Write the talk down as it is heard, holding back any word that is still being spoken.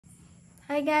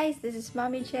Hi guys, this is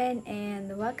Mommy Jen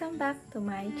and welcome back to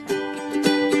my channel.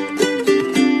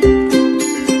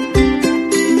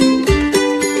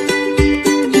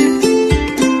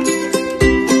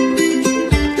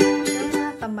 So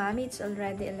mga kamami, it's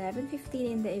already 11:15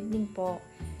 in the evening po.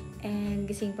 And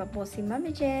gising pa po si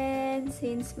Mommy Jen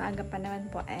since maaga pa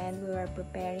naman po, and we were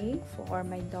preparing for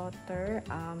my daughter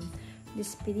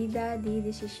Despedida di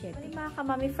 17. Mga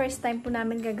kamami, first time po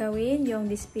namin gagawin yung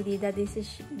Despedida di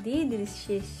 17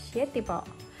 po.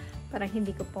 Parang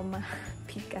hindi ko po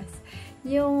mapikas.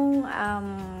 Yung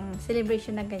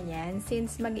celebration na ganyan,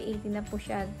 since mag-18 na po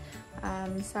siya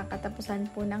sa katapusan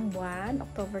po ng buwan,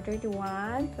 October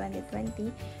 31,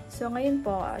 2020. So ngayon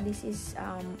po, this is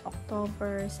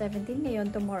October 17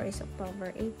 ngayon, tomorrow is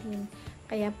October 18.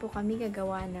 Kaya po kami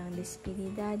gagawa ng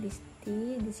Despedida di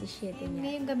 17 niya.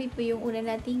 Ngayong gabi po yung una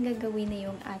nating gagawin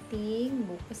na yung ating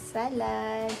buko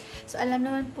salad. So alam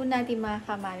naman po natin mga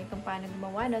kamami kung paano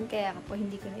gumawa nun, kaya po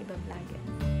hindi ko na iba-vlogger.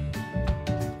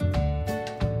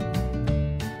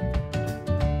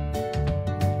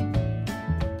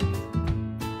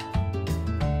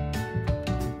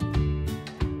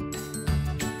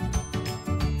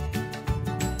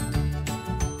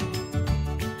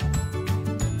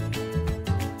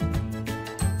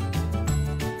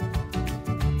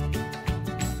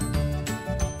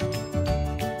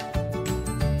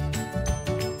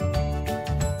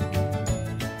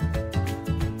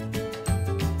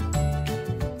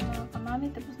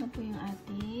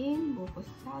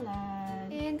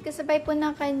 Kasabay po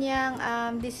ng kanyang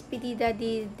Despedida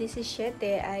di 17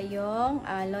 ay yung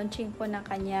launching po ng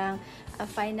kanyang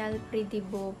final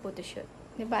Predebut photoshoot.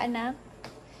 Diba anak?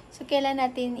 So kailan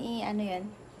natin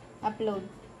upload?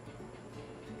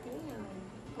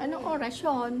 Anong oras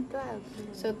yun?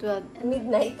 12. So 12.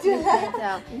 Midnight.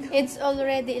 It's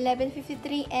already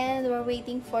 11:53 and we're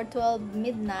waiting for 12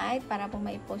 midnight para po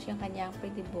maipost yung kanyang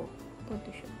Predebut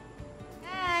photoshoot.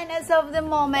 As of the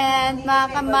moment,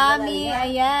 mga kamami,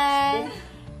 ayan,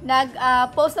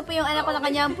 nag-post na po yung anak ko ng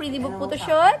kanyang Predebut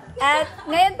photoshoot. At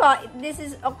ngayon po, this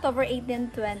is October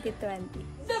 18, 2020.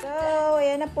 So,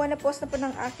 ayan na po, na-post na po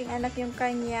ng aking anak yung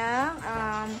kanyang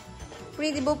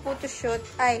Predebut photoshoot.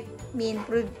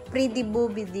 Predebut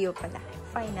video pala.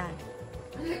 Final.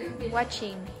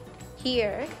 Watching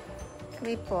here.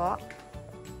 Kami po.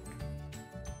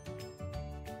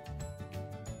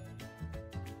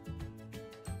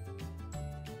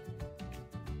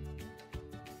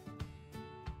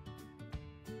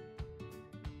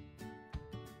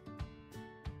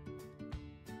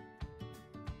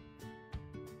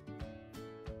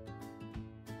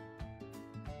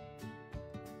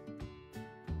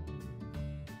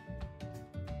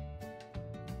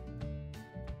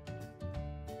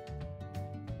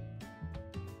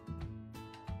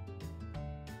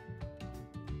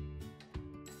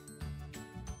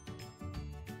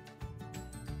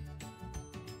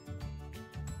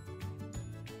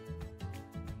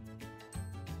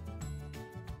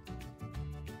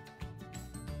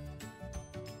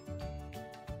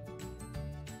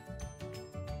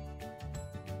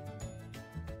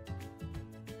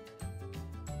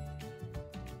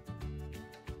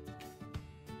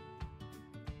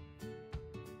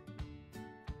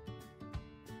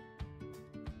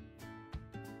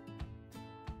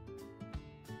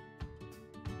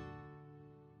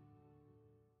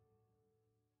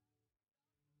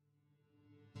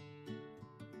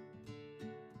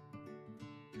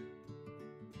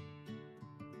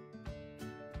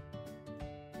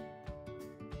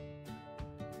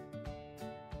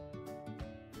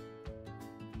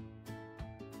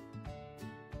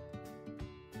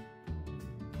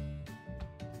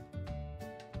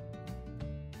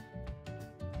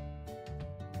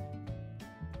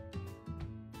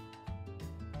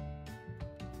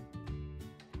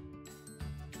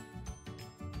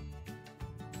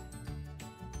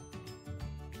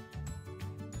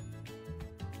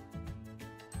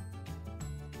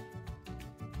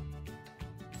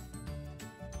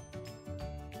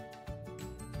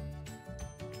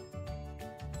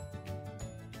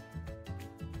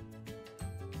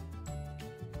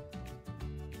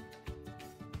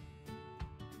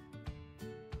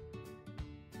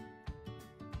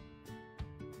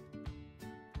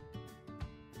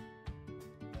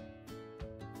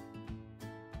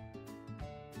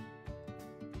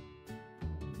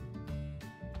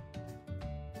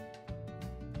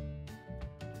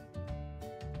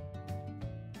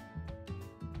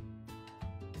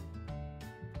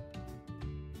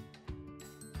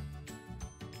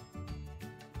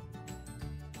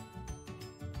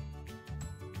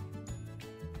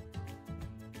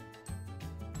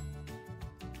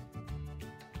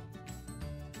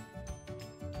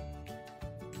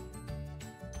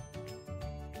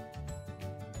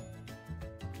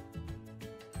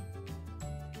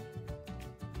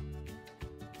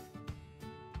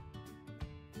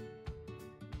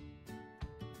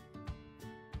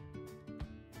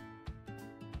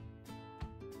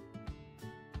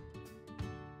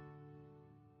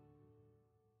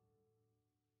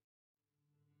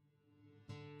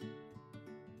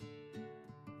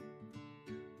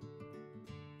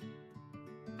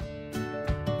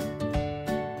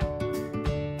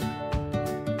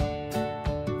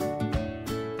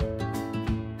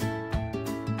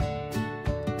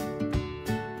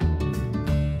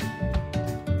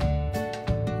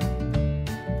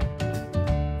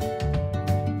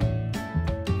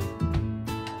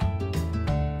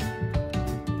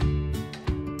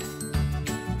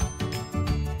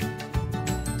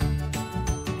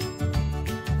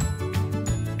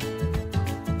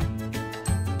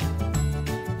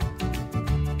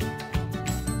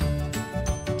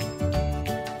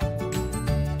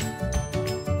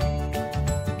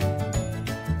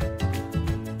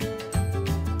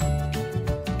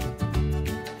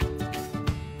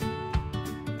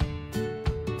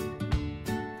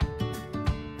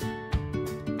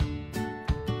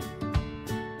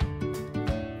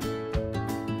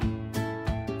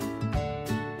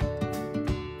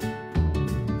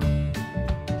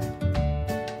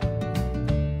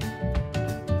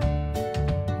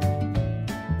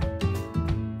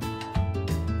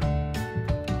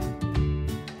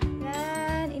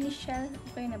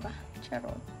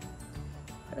 Charot.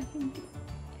 Pero hindi.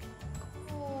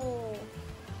 Oh.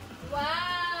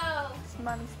 Wow! It's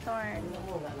Mommy's turn.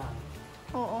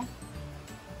 Oo.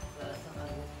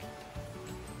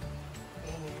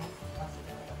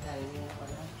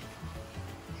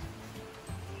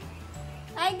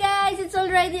 Hi guys! It's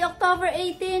already October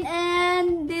 18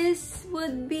 and this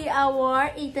would be our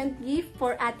 18th gift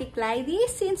for Ate Clyde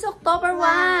since October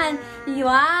 1.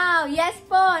 Wow! Yes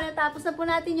po! Natapos na po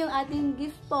natin yung ating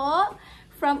gift po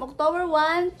from October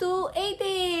 1 to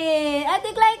 18. Ate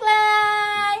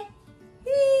Clyde!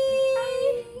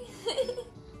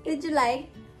 Did you like?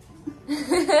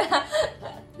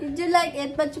 Did you like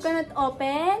it? But you cannot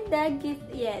open the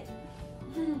gift yet.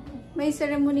 May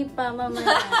ceremony pa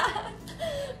mamaya.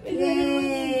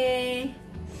 Yay!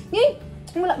 Yay!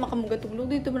 Wala makamugatulog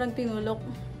dito mo lang tinulok.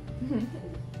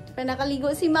 Pa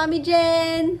nakaligo si Mami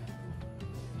Jen.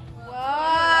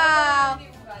 Wow!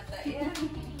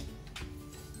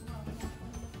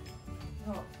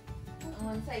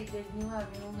 One-sided ni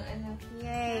Mami yung anak.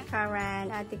 Yay,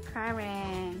 Karen. Ate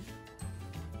Karen.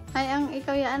 Ay, ang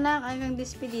ikaw yung anak. Ay, ang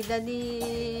despedida di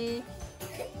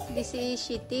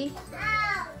Diecisiete.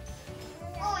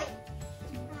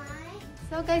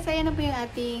 So guys, ayan na po yung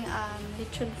ating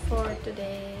lechon for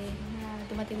today.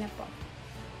 Dumating na po.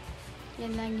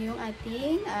 Yan lang yung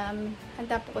ating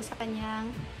handa po ko sa kanyang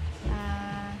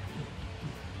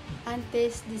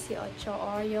antes 18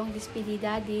 or yung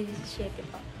despedida di 17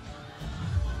 po.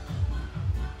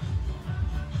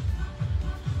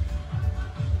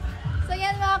 So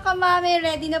yan mga kamami,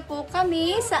 ready na po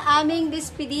kami sa aming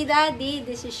despedida di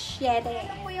 17.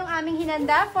 Ito po yung aming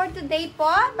hinanda for today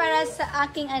po para sa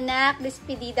aking anak,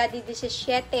 despedida di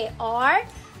 17 or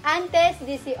antes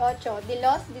 18, de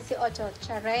los 18,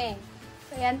 chareng.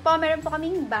 So yan po, meron po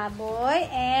kaming baboy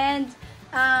and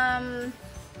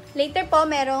later po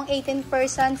merong 18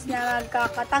 persons na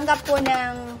magkakatanggap po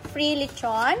ng free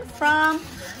lechon from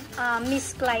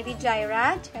Miss Clyde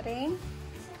Jaira, chareng.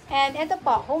 And ito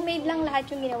po, homemade lang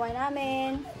lahat yung ginawa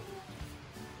namin.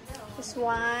 This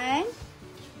one.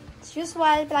 As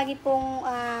usual, palagi pong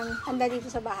handa dito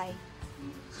sa bahay.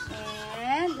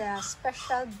 And the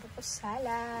special buko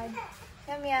salad.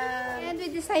 Yum yum. And we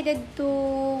decided to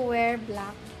wear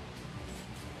black.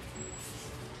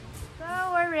 So,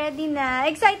 we're ready na.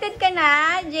 Excited ka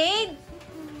na, Jade?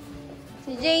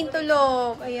 Si Jade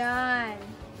tulog. Ayan.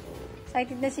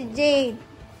 Excited na si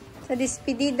Jade. Sa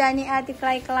despedida ni Ate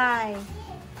Clay Clay.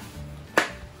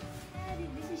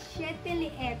 This is 7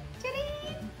 liit.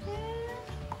 Charing!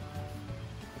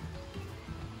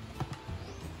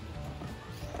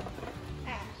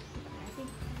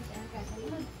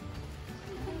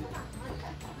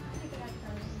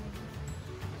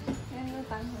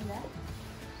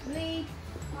 Wait.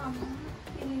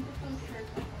 Piling ko itong shirt.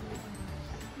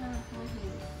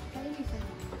 Okay. Kalinisan.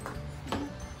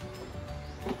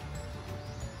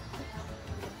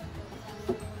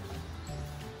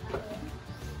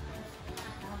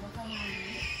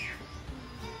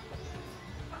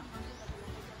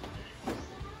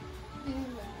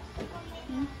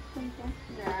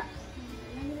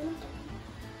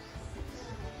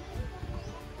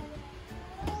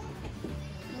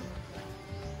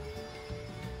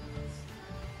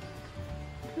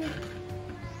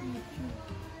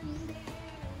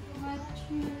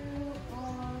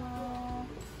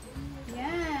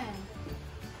 Yan.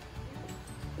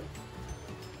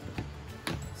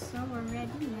 So, we're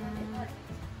ready na.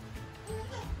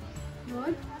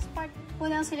 Good. Last part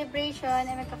po ng celebration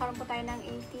ay magkakaroon po tayo ng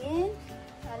 18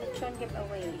 lechon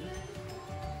giveaway.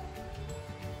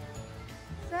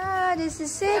 So, this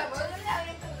is it.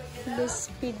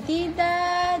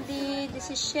 Despedida di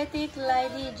 17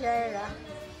 Clyde Jaira.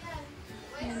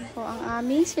 Yan po ang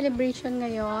aming celebration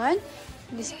ngayon.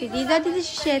 Despedida di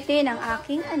 17 ng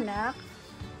aking anak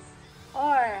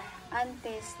or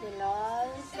antes de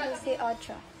los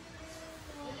 18.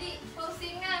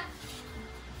 Posting nga.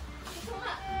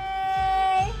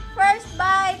 Yay! First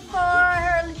bite for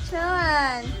her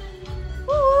lechon.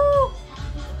 Woo!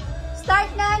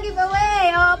 Start na ang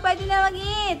giveaway. Oh, pwede na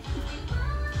mag-eat.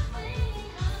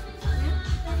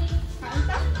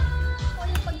 O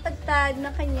yung pagtagtad na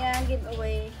kanyang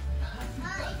giveaway.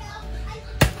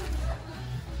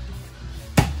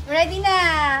 Ready na.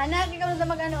 Anak, ikaw na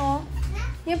mag-ano oh.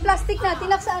 Yung plastic na,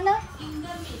 tilak sa anak.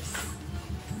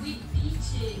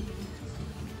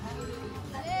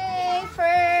 Hey,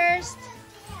 first.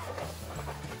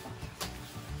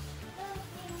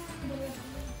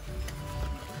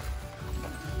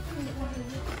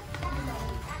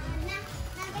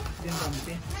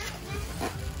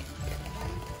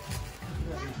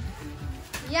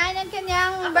 Yan ang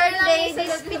kanyang birthday,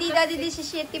 Despedida de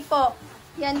Diecisiete po.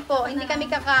 Yan po, hindi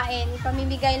kami kakain.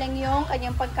 Ipamimigay lang yung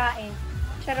kanyang pagkain.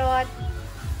 Charot.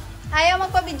 Ayaw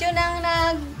magpa-video ng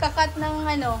nagkakat ng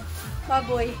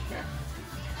baboy.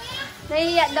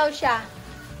 Nahiya daw siya.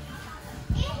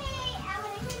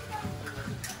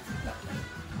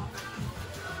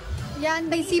 Yan,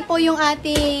 busy po yung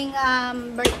ating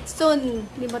soon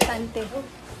libotante.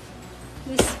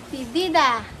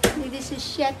 Despedida de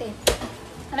Diecisiete.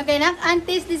 Ano kayo na?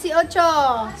 Antes 18.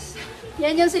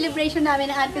 Yan yung celebration namin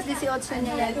ng Antes 18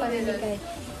 niya yan. Pamimigay.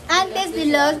 Antes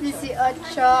de los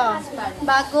 18.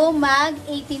 Bago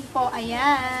mag-18 po.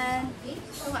 Ayan.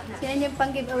 Yan yung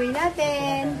pang-giveaway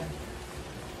natin.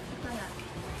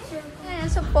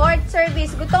 Ayan, support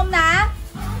service. Gutom na?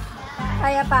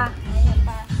 Kaya pa.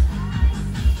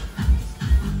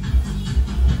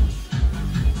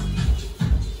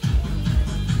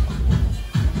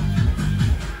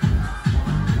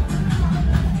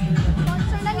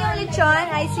 Lechon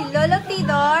ay si Lolo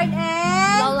Tidor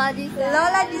and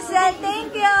Lola Giselle.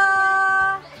 Thank you!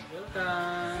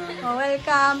 Welcome! Oh,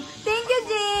 welcome! Thank you,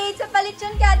 Jade! Sa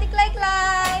palechon ka,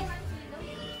 tiklay-klay!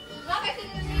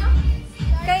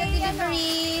 Kay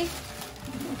delivery!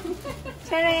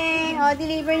 Charing! Oh,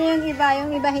 deliver niyo yung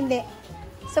iba hindi.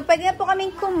 So, pwede na po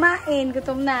kaming kumain.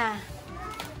 Gutom na.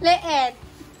 Leet!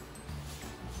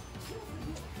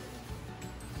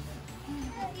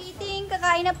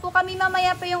 Kakain na po kami.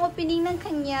 Mamaya pa yung opening ng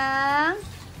kanyang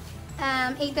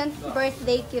 18th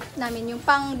birthday gift namin. Yung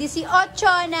pang 18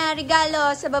 na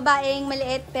regalo sa babaeng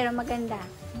maliit pero maganda.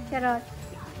 Charot.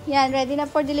 Yan, ready na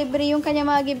for delivery yung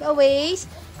kanyang mga giveaways.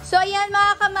 So, ayan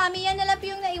mga kamami, yan na lang po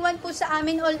yung naiwan po sa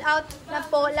amin. All out na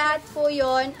po. Lahat po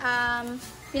yun.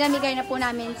 Pinamigay na po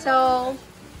namin. So,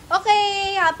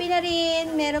 okay. Happy na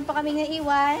rin. Meron pa kaming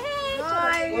naiwan.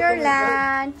 Hey, your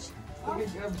lunch.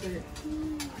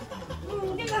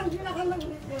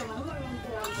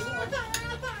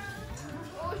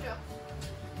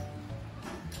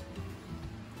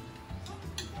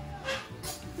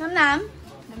 Nam-nam?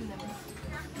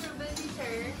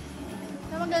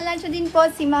 So, magla-lunch din po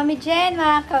si Mami Jen,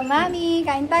 mga kamami.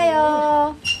 Kain tayo.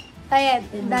 Diet.